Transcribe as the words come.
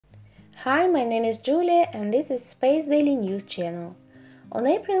Hi, my name is Julia and this is Space Daily News channel. On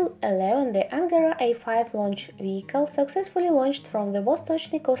April 11, the Angara-A5 launch vehicle successfully launched from the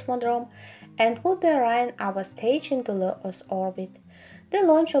Vostochny cosmodrome and put the Orion-A5 stage into low Earth orbit. The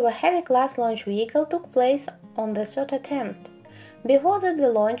launch of a heavy-class launch vehicle took place on the third attempt. Before that, the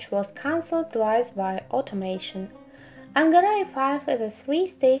launch was cancelled twice by automation. Angara-A5 is a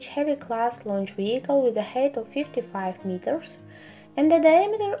three-stage heavy-class launch vehicle with a height of 55 meters and a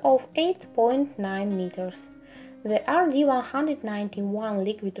diameter of 8.9 meters. The RD-191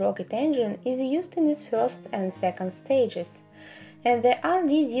 liquid rocket engine is used in its first and second stages, and the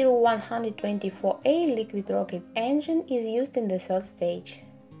RD-0124A liquid rocket engine is used in the third stage.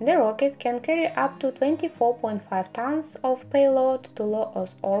 The rocket can carry up to 24.5 tons of payload to low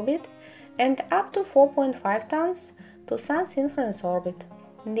Earth orbit and up to 4.5 tons to Sun-synchronous orbit.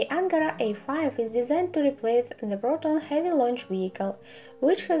 The Angara-A5 is designed to replace the Proton heavy launch vehicle,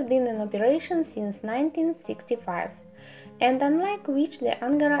 which has been in operation since 1965, and unlike which the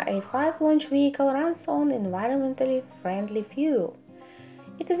Angara-A5 launch vehicle runs on environmentally friendly fuel.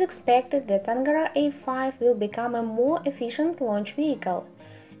 It is expected that Angara-A5 will become a more efficient launch vehicle,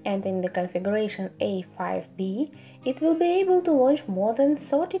 and in the configuration A5B, it will be able to launch more than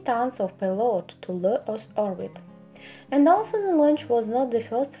 30 tons of payload to low Earth orbit. And also the launch was not the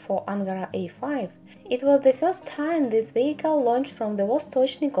first for Angara-A5. It was the first time this vehicle launched from the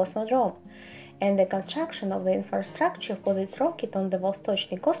Vostochny cosmodrome, and the construction of the infrastructure for this rocket on the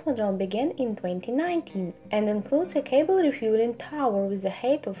Vostochny cosmodrome began in 2019 and includes a cable refueling tower with a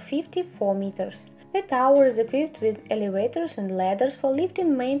height of 54 meters. The tower is equipped with elevators and ladders for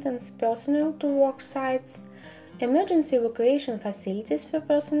lifting maintenance personnel to work sites, emergency evacuation facilities for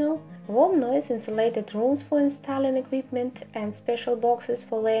personnel, warm noise-insulated rooms for installing equipment, and special boxes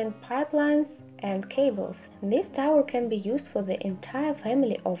for laying pipelines and cables. This tower can be used for the entire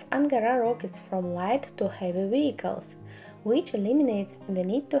family of Angara rockets from light to heavy vehicles, which eliminates the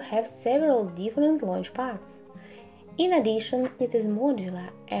need to have several different launch pads. In addition, it is modular,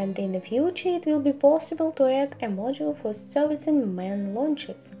 and in the future it will be possible to add a module for servicing manned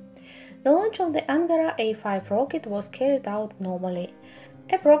launches. The launch of the Angara-A5 rocket was carried out normally.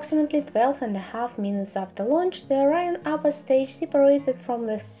 Approximately 12.5 minutes after launch, the Orion-A5 stage separated from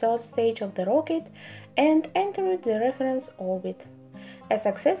the third stage of the rocket and entered the reference orbit. A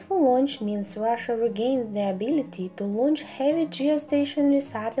successful launch means Russia regains the ability to launch heavy geostationary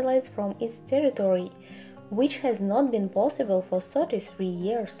satellites from its territory, which has not been possible for 33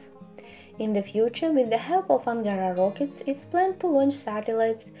 years. In the future, with the help of Angara rockets, it's planned to launch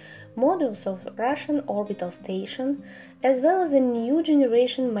satellites, modules of Russian orbital station, as well as a new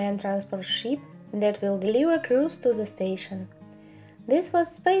generation manned transport ship that will deliver crews to the station. This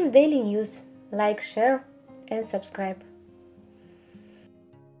was Space Daily News. Like, share and subscribe.